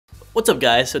What's up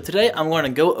guys, so today I'm going to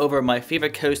go over my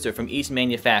favorite coaster from each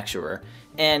manufacturer.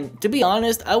 And to be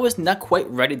honest, I was not quite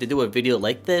ready to do a video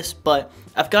like this, but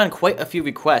I've gotten quite a few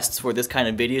requests for this kind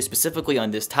of video specifically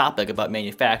on this topic about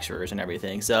manufacturers and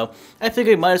everything. So I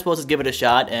figured might as well just give it a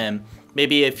shot, and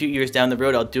maybe a few years down the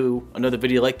road I'll do another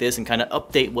video like this and kind of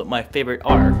update what my favorite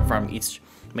are from each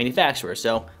manufacturer.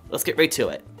 So let's get right to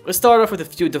it. Let's start off with a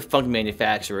few defunct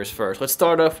manufacturers first. Let's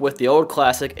start off with the old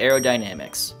classic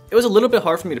Aerodynamics. It was a little bit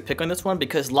hard for me to pick on this one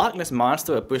because Loch Ness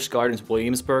Monster at Busch Gardens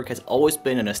Williamsburg has always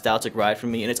been a nostalgic ride for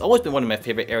me, and it's always been one of my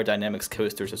favorite Aerodynamics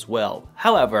coasters as well.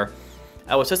 However,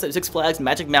 I was just at Six Flags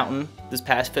Magic Mountain this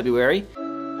past February,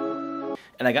 and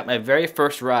I got my very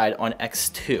first ride on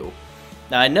X2.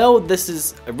 Now I know this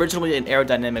is originally an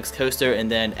Aerodynamics coaster and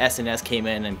then S&S came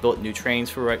in and built new trains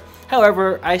for it.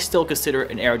 However, I still consider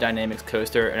it an Aerodynamics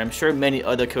coaster, and I'm sure many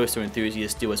other coaster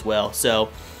enthusiasts do as well. So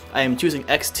I am choosing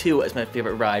X2 as my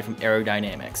favorite ride from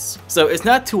Aerodynamics. So it's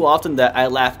not too often that I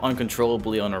laugh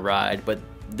uncontrollably on a ride, but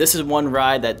this is one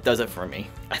ride that does it for me.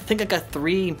 I think I got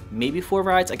 3, maybe 4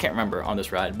 rides, I can't remember on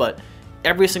this ride, but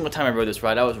every single time I rode this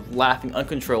ride, I was laughing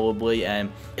uncontrollably,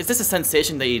 and it's just a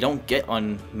sensation that you don't get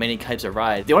on many types of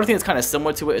rides. The only thing that's kind of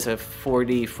similar to it is a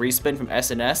 4D free spin from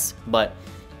S&S, but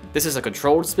this is a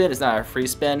controlled spin, it's not a free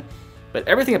spin. But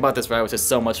everything about this ride was just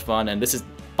so much fun, and this is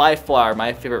by far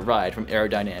my favorite ride from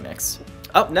Aerodynamics.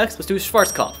 Up next, let's do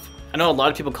Schwartzkopf. I know a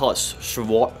lot of people call it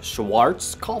Schwartzkopf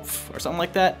or something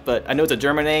like that, but I know it's a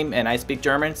German name and I speak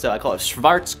German, so I call it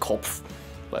Schwartzkopf.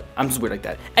 But I'm just weird like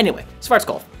that. Anyway,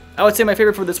 Schwartzkopf. I would say my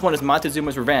favorite for this one is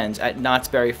Montezuma's Revenge at Knott's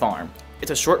Berry Farm.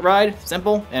 It's a short ride,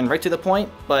 simple, and right to the point,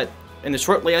 but in the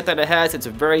short layout that it has, it's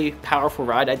a very powerful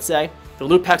ride, I'd say. The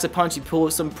loop packs a punch, you pull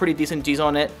some pretty decent G's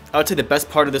on it. I would say the best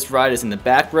part of this ride is in the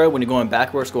back row, when you're going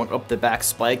backwards, going up the back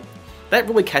spike. That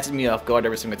really catches me off guard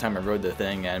every single time I rode the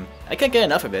thing, and I can't get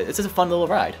enough of it. It's just a fun little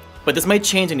ride. But this might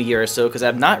change in a year or so, because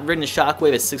I've not ridden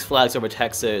Shockwave at Six Flags Over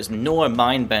Texas, nor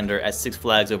Mindbender at Six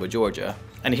Flags Over Georgia.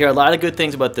 And I hear a lot of good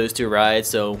things about those two rides,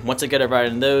 so once I get a ride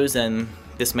in those, then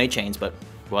this may change, but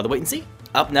we'll have to wait and see.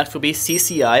 Up next will be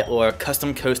CCI, or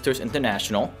Custom Coasters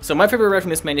International. So my favorite ride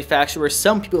from this manufacturer,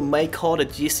 some people might call it a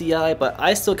GCI, but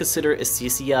I still consider it a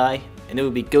CCI, and it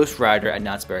would be Ghost Rider at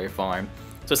Knott's Berry Farm.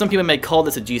 So some people may call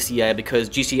this a GCI because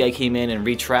GCI came in and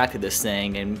retracted this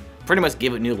thing and pretty much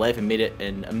gave it new life and made it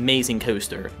an amazing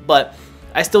coaster. But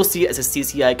I still see it as a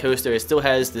CCI coaster. It still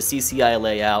has the CCI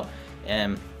layout,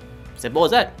 and simple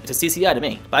as that. It's a CCI to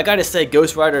me. But I gotta say,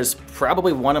 Ghost Rider is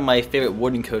probably one of my favorite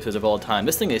wooden coasters of all time.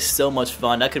 This thing is so much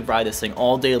fun. I could ride this thing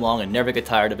all day long and never get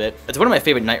tired of it. It's one of my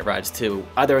favorite night rides too,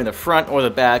 either in the front or the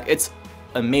back. It's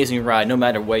an amazing ride no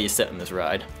matter where you sit in this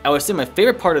ride. I would say my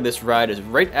favorite part of this ride is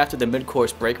right after the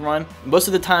mid-course brake run. Most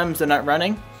of the times they're not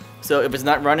running, so if it's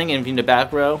not running and you're in the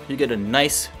back row, you get a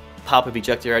nice pop of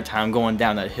ejector air time going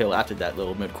down that hill after that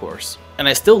little mid-course. And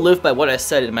I still live by what I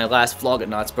said in my last vlog at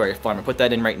Knott's Berry Farm. I put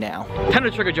that in right now. Time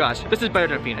to trigger Josh. This is better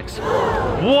than Phoenix.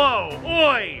 Whoa!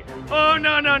 Oi! Oh,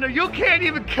 no, no, no. You can't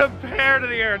even compare to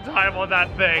the air time on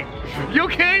that thing. You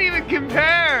can't even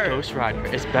compare! Ghost Rider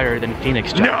is better than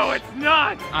Phoenix, Josh. No, it's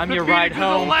not! I'm the your Phoenix ride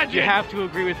home. Legend. You have to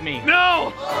agree with me.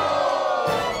 No!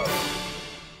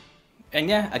 And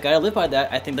yeah, I gotta live by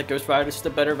that. I think that Ghost Rider is just a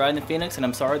better ride than Phoenix, and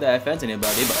I'm sorry that offends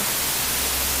anybody, but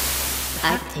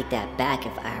I'd take that back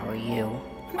if I were you.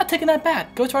 I'm not taking that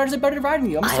back. Ghost Rider's a better ride than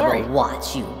you. I'm sorry. I will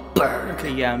watch you burn. Okay,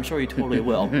 yeah, I'm sure you totally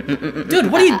will. Dude,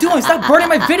 what are you doing? Stop burning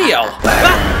my video!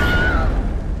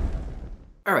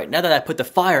 Alright, now that I put the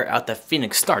fire out that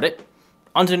Phoenix started,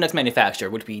 on to the next manufacturer,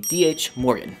 which would be D.H.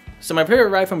 Morgan. So my favorite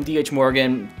ride from D.H.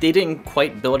 Morgan, they didn't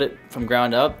quite build it from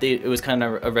ground up. It was kind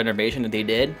of a renovation that they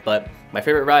did, but my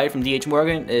favorite ride from D.H.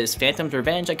 Morgan is Phantom's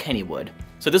Revenge at Kennywood.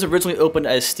 So this originally opened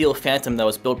as Steel Phantom that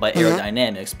was built by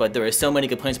Aerodynamics, but there were so many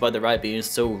complaints about the ride being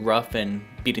so rough and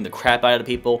beating the crap out of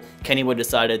people, Kennywood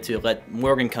decided to let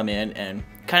Morgan come in and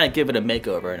kind of give it a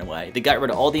makeover in a way. They got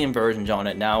rid of all the inversions on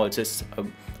it. Now it's just a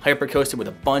hyper coaster with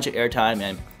a bunch of airtime,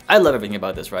 and I love everything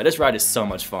about this ride. This ride is so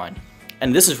much fun.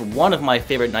 And this is one of my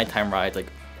favorite nighttime rides, like,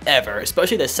 ever.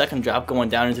 Especially the second drop going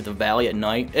down into the valley at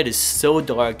night. It is so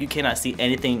dark, you cannot see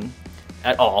anything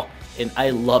at all. And I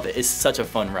love it. It's such a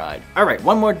fun ride. Alright,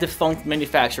 one more defunct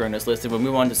manufacturer on this list, and we'll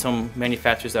move on to some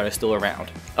manufacturers that are still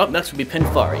around. Up next will be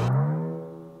Pinfari.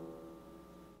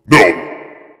 No!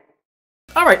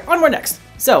 Alright, onward next.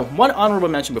 So, one honorable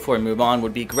mention before we move on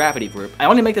would be Gravity Group. I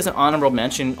only make this an honorable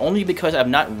mention only because I've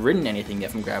not ridden anything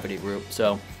yet from Gravity Group,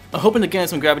 so I'm hoping to get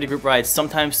some Gravity Group rides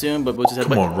sometime soon, but we'll just have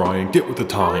to wait. Come on, Ryan, get with the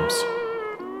times.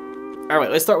 Alright,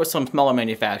 let's start with some smaller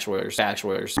manufacturers.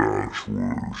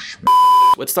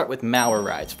 Let's start with Maurer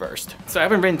rides first. So I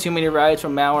haven't ridden too many rides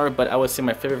from Maurer, but I would say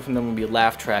my favorite from them would be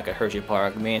Laugh Track at Hershey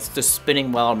Park. I mean, it's just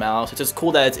spinning wild mouse. It's just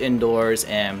cool that it's indoors,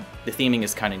 and the theming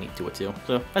is kind of neat to it too.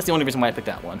 So that's the only reason why I picked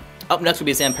that one. Up next would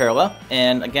be Zamperla,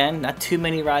 and again, not too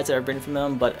many rides that I've ridden from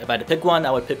them, but if I had to pick one,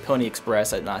 I would pick Pony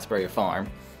Express at Knott's Berry Farm.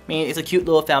 I mean, it's a cute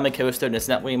little family coaster, and there's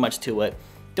not really much to it.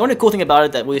 The only cool thing about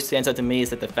it that really stands out to me is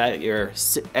that the fact that you're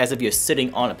as if you're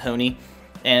sitting on a pony.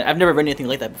 And I've never ridden anything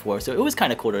like that before, so it was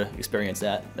kind of cool to experience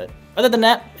that. But other than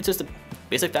that, it's just a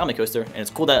basic family coaster, and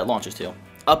it's cool that it launches too.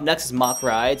 Up next is Mack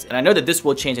Rides, and I know that this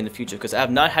will change in the future because I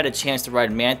have not had a chance to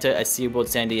ride Manta at SeaWorld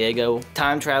San Diego,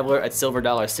 Time Traveler at Silver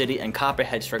Dollar City, and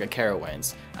Copperhead Strike at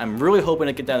Carowinds. I'm really hoping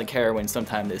to get down to Carowinds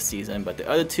sometime this season, but the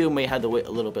other two may have to wait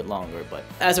a little bit longer. But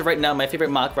as of right now, my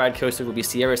favorite Mack Ride coaster will be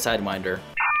Zierer Sidewinder.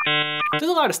 There's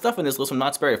a lot of stuff in this list from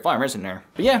Knott's Berry Farm, isn't there?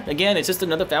 But yeah, again, it's just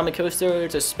another family coaster.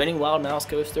 It's a spinning wild mouse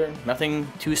coaster. Nothing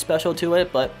too special to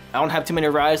it, but I don't have too many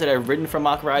rides that I've ridden from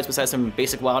Mack Rides besides some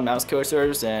basic wild mouse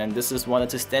coasters, and this is one that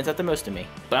just stands out the most to me.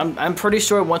 But I'm pretty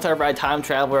sure once I ride Time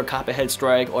Traveler, Copperhead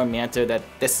Strike, or Manta that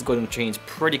this is going to change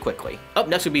pretty quickly. Up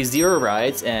next would be Zierer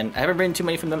Rides, and I haven't ridden too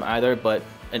many from them either, but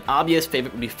an obvious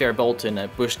favorite would be Fair Bolton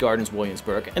at Busch Gardens,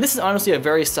 Williamsburg. And this is honestly a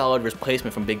very solid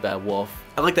replacement from Big Bad Wolf.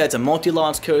 I like that it's a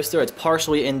multi-launch coaster, it's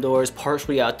partially indoors,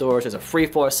 partially outdoors, there's a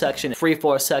free-fall section, in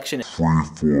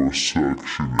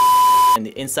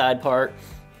the inside part.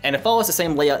 And it follows the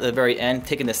same layout at the very end,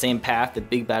 taking the same path that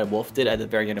Big Bad Wolf did at the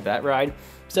very end of that ride.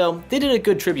 So they did a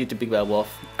good tribute to Big Bad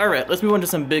Wolf. Alright, let's move on to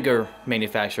some bigger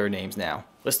manufacturer names now.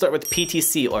 Let's start with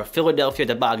PTC, or Philadelphia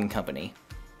Tobaggan Company.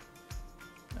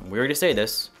 I'm weird to say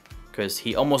this, because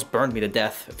he almost burned me to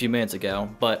death a few minutes ago,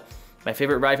 but my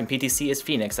favorite ride from PTC is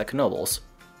Phoenix at Knoebels.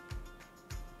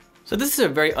 So this is a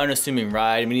very unassuming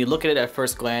ride. I mean, you look at it at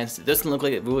first glance, it doesn't look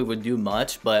like it really would do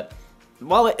much, but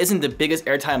while it isn't the biggest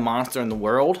airtime monster in the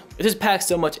world, it just packs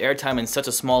so much airtime in such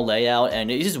a small layout,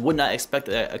 and you just would not expect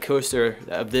a coaster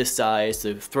of this size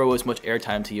to throw as much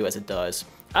airtime to you as it does.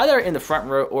 Either in the front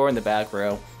row or in the back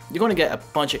row, you're going to get a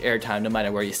bunch of airtime no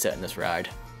matter where you sit in this ride.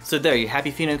 So there, you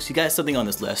happy, Phoenix? You got something on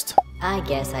this list. I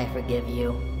guess I forgive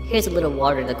you. Here's a little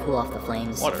water to cool off the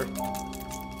flames. Water?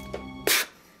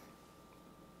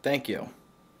 Thank you.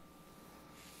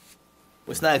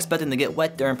 Was not expecting to get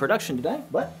wet during production today,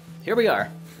 but here we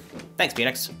are. Thanks,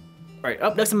 Phoenix. Alright,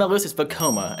 up next on my list is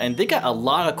Vekoma, and they got a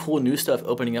lot of cool new stuff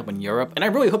opening up in Europe, and I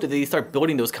really hope that they start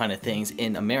building those kind of things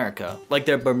in America. Like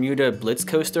their Bermuda Blitz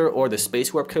coaster or the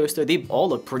Space Warp coaster, they all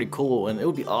look pretty cool, and it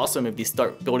would be awesome if they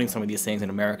start building some of these things in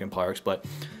American parks, but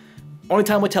only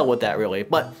time will tell with that, really.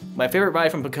 But my favorite ride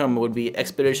from Vekoma would be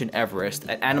Expedition Everest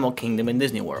at Animal Kingdom in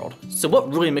Disney World. So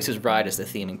what really makes this ride is the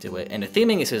theming to it, and the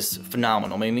theming is just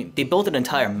phenomenal. I mean, they built an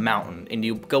entire mountain, and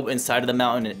you go inside of the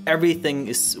mountain, and everything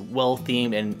is well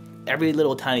themed, and every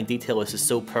little tiny detail is just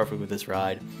so perfect with this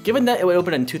ride. Given that it would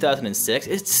open in 2006,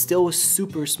 it's still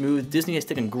super smooth. Disney has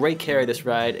taken great care of this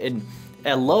ride, and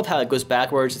I love how it goes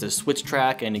backwards. It's a switch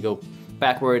track, and you go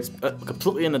backwards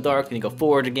completely in the dark, then you go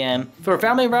forward again. For a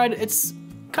family ride, it's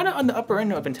kind of on the upper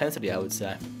end of intensity, I would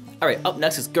say. Alright, up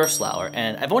next is Gerstlauer,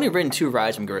 and I've only ridden 2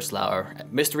 rides from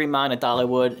Gerstlauer, Mystery Mine at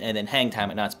Dollywood, and then Hang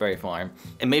Time at Knott's Berry Farm.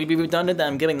 And maybe be redundant that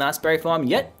I'm giving Knott's Berry Farm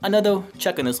yet another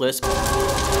check on this list,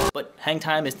 but Hang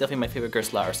Time is definitely my favorite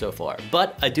Gerstlauer so far.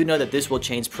 But I do know that this will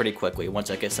change pretty quickly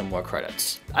once I get some more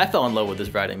credits. I fell in love with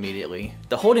this ride immediately.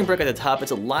 The holding brick at the top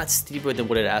is a lot steeper than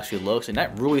what it actually looks, and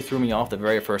that really threw me off the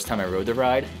very first time I rode the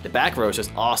ride. The back row is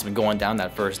just awesome going down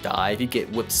that first dive. You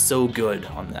get whipped so good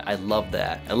on that. I love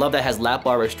that. I love that it has lap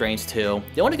bar restraints too.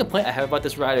 The only complaint I have about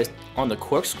this ride is on the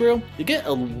corkscrew, you get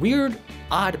a weird,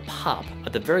 odd pop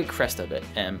at the very crest of it,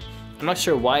 and I'm not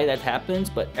sure why that happens,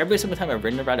 but every single time I've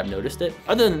ridden the ride, I've noticed it.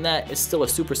 Other than that, it's still a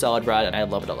super solid ride, and I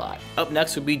love it a lot. Up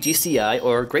next would be GCI,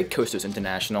 or Great Coasters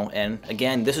International, and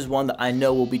again, this is one that I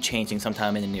know will be changing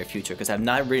sometime in the near future, because I've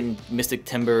not ridden Mystic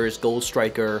Timbers, Gold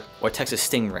Striker, or Texas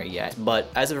Stingray yet.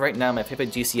 But as of right now, my favorite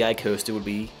GCI coaster would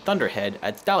be Thunderhead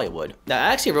at Dollywood. Now,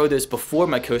 I actually rode this before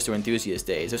my coaster enthusiast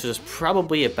days. This was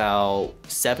probably about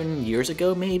 7 years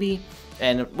ago, maybe.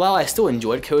 And while I still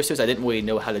enjoyed coasters, I didn't really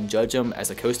know how to judge them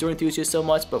as a coaster enthusiast so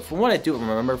much, but from what I do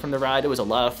remember from the ride, it was a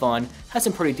lot of fun, had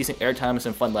some pretty decent airtime and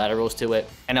some fun laterals to it,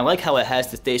 and I like how it has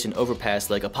the station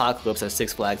overpass like Apocalypse at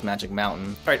Six Flags Magic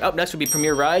Mountain. Alright, up next would be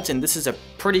Premier Rides, and this is a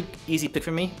pretty easy pick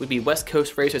for me, would be West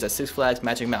Coast Racers at Six Flags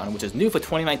Magic Mountain, which is new for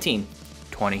 2019.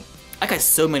 I got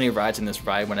so many rides in this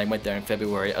ride when I went there in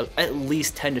February, at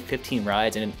least 10 to 15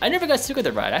 rides, and I never got sick of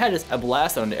the ride. I had a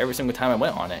blast on it every single time I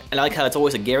went on it. And I like how it's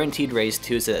always a guaranteed race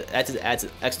too, so that adds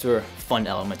an extra fun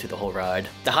element to the whole ride.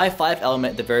 The high five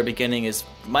element at the very beginning is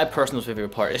my personal favorite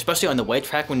part, especially on the white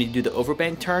track when you do the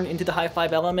overbank turn into the high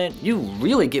five element. You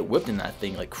really get whipped in that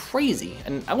thing like crazy.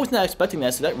 And I was not expecting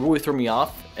that, so that really threw me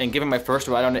off. And given my first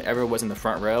ride on it ever was in the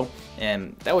front row,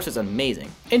 and that was just amazing.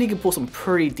 And you can pull some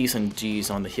pretty decent G's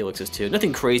on the helixes too.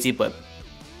 Nothing crazy, but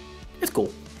it's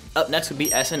cool. Up next would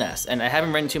be S&S, and I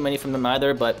haven't ridden too many from them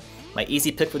either, but my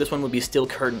easy pick for this one would be Steel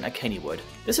Curtain at Kennywood.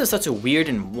 This is such a weird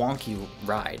and wonky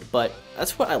ride, but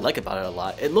that's what I like about it a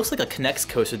lot. It looks like a K'NEX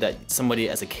coaster that somebody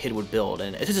as a kid would build,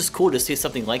 and it's just cool to see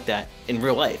something like that in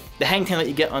real life. The hang time that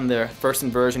you get on the first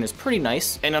inversion is pretty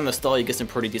nice, and on the stall you get some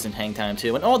pretty decent hang time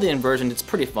too, and all the inversions, it's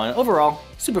pretty fun. Overall,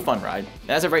 super fun ride.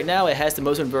 As of right now, it has the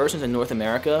most inversions in North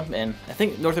America, and I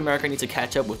think North America needs to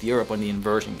catch up with Europe on the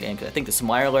inversion game, because I think the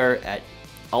Smiler at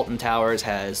Alton Towers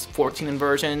has 14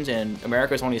 inversions and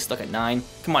America's only stuck at 9.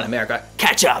 Come on, America,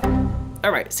 catch up!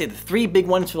 Alright, say the 3 big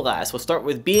ones for last. We'll start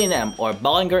with B&M, or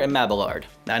Bollinger and Mabillard.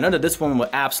 Now I know that this one will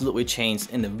absolutely change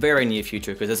in the very near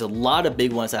future because there's a lot of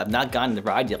big ones that have not gotten to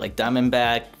ride yet, like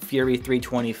Diamondback, Fury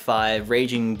 325,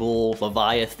 Raging Bull,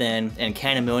 Leviathan, and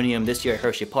Candemonium this year at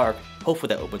Hershey Park.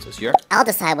 Hopefully that opens this year. I'll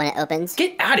decide when it opens.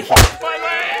 Get out of here!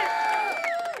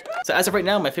 So as of right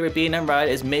now, my favorite B&M ride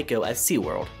is Mako at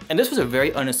SeaWorld. And this was a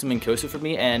very unassuming coaster for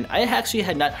me, and I actually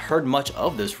had not heard much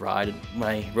of this ride when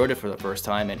I rode it for the first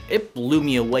time, and it blew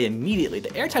me away immediately. The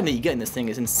airtime that you get in this thing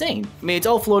is insane. I mean, it's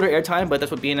all floater airtime, but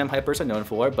that's what B&M hypers are known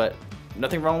for, but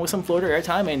nothing wrong with some floater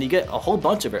airtime, and you get a whole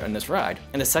bunch of it on this ride.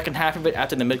 And the second half of it,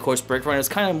 after the mid-course brake run, is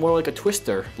kind of more like a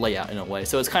twister layout in a way.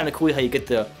 So it's kind of cool how you get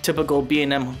the typical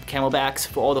B&M camelbacks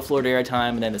for all the floater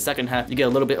airtime, and then the second half, you get a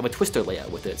little bit of a twister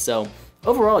layout with it. So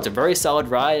overall, it's a very solid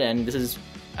ride, and this is,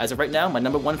 as of right now, my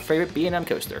 #1 favorite B&M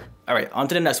coaster. Alright, on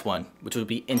to the next one, which would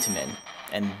be Intamin.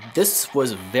 And this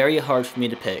was very hard for me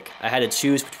to pick. I had to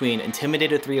choose between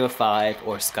Intimidator 305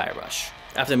 or Skyrush.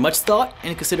 After much thought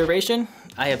and consideration,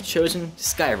 I have chosen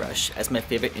Skyrush as my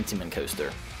favorite Intamin coaster.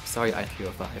 Sorry,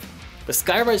 I-305. But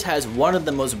Skyrush has one of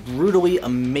the most brutally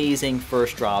amazing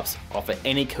first drops off of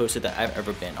any coaster that I've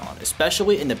ever been on,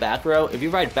 especially in the back row. If you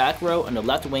ride back row on the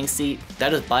left wing seat,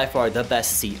 that is by far the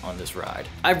best seat on this ride.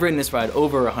 I've ridden this ride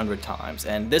over 100 times,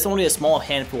 and there's only a small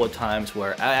handful of times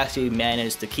where I actually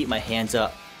managed to keep my hands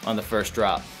up on the first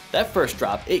drop. That first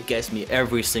drop, it gets me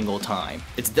every single time.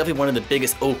 It's definitely one of the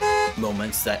biggest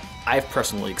moments that I've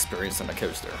personally experienced on a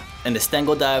coaster. And the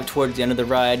Stengel dive towards the end of the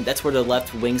ride, that's where the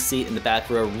left wing seat in the back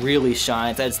row really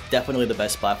shines. That's definitely the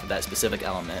best spot for that specific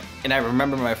element. And I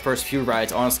remember my first few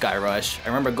rides on Skyrush, I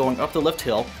remember going up the lift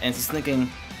hill and just thinking,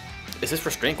 is this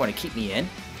restraint going to keep me in?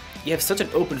 You have such an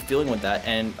open feeling with that,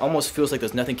 and almost feels like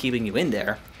there's nothing keeping you in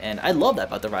there. And I love that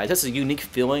about the ride. That's a unique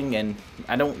feeling, and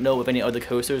I don't know of any other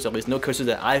coasters, or at least no coasters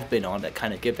that I've been on, that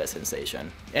kind of give that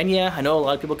sensation. And yeah, I know a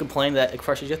lot of people complain that it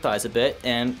crushes your thighs a bit,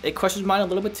 and it crushes mine a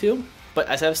little bit too. But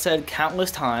as I've said countless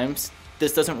times,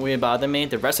 this doesn't really bother me.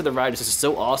 The rest of the ride is just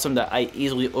so awesome that I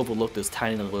easily overlook this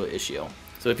tiny little issue.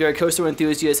 So if you're a coaster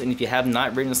enthusiast, and if you have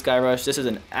not ridden Skyrush, this is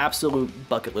an absolute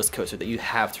bucket list coaster that you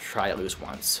have to try at least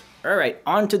once. Alright,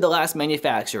 on to the last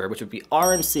manufacturer, which would be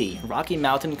RMC, Rocky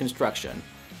Mountain Construction.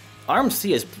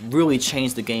 RMC has really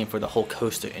changed the game for the whole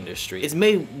coaster industry. It's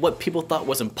made what people thought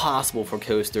was impossible for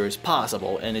coasters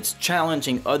possible, and it's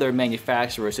challenging other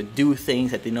manufacturers to do things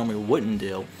that they normally wouldn't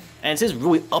do. And it's just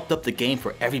really upped up the game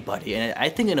for everybody, and I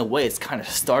think in a way it's kind of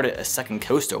started a second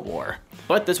coaster war.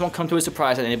 But this won't come to a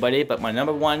surprise to anybody, but my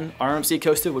 #1 RMC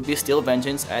coaster would be Steel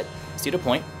Vengeance at Cedar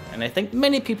Point, and I think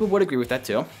many people would agree with that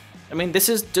too. I mean, this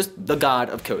is just the god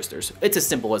of coasters. It's as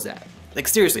simple as that. Like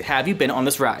seriously, have you been on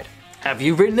this ride? Have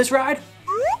you ridden this ride?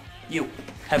 You.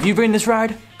 Have you ridden this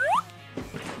ride?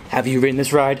 Have you ridden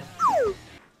this ride?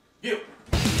 You.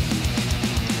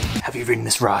 Have you ridden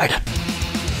this ride?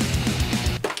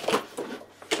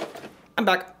 I'm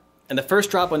back. And the first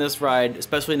drop on this ride,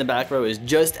 especially in the back row, is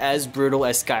just as brutal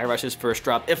as Skyrush's first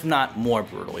drop, if not more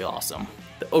brutally awesome.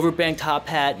 The overbank top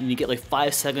hat, and you get like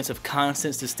 5 seconds of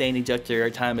constant sustained ejector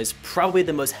airtime, is probably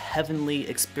the most heavenly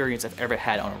experience I've ever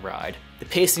had on a ride. The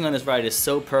pacing on this ride is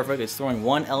so perfect. It's throwing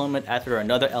one element after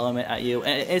another element at you,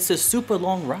 and it's a super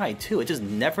long ride too. It just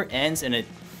never ends, and it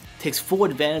takes full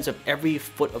advantage of every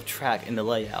foot of track in the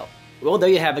layout. Well, there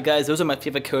you have it, guys. Those are my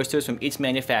favorite coasters from each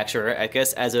manufacturer, I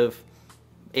guess as of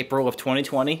April of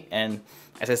 2020, and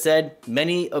as I said,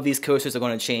 many of these coasters are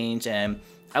going to change, and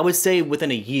I would say within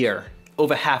a year,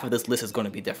 over half of this list is going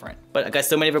to be different. But I got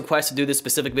so many requests to do this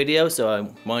specific video, so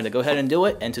I wanted to go ahead and do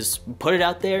it and just put it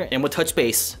out there, and we'll touch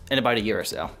base in about a year or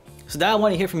so. So now I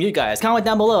want to hear from you guys. Comment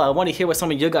down below. I want to hear what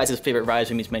some of your guys' favorite rides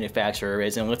from each manufacturer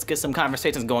is, and let's get some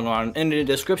conversations going on. In the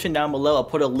description down below, I'll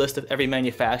put a list of every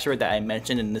manufacturer that I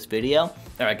mentioned in this video.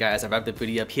 Alright guys, I've wrapped the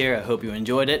video up here. I hope you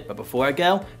enjoyed it, but before I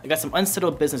go, I got some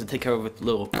unsettled business to take care of with the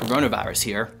little coronavirus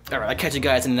here. Alright, I'll catch you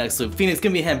guys in the next loop. Phoenix,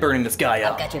 give me a hand burning this guy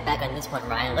up. I've got your back on this one,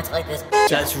 Ryan. Let's light this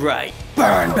That's right.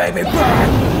 Burn, baby,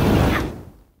 burn!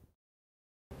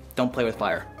 Don't play with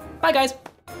fire. Bye guys!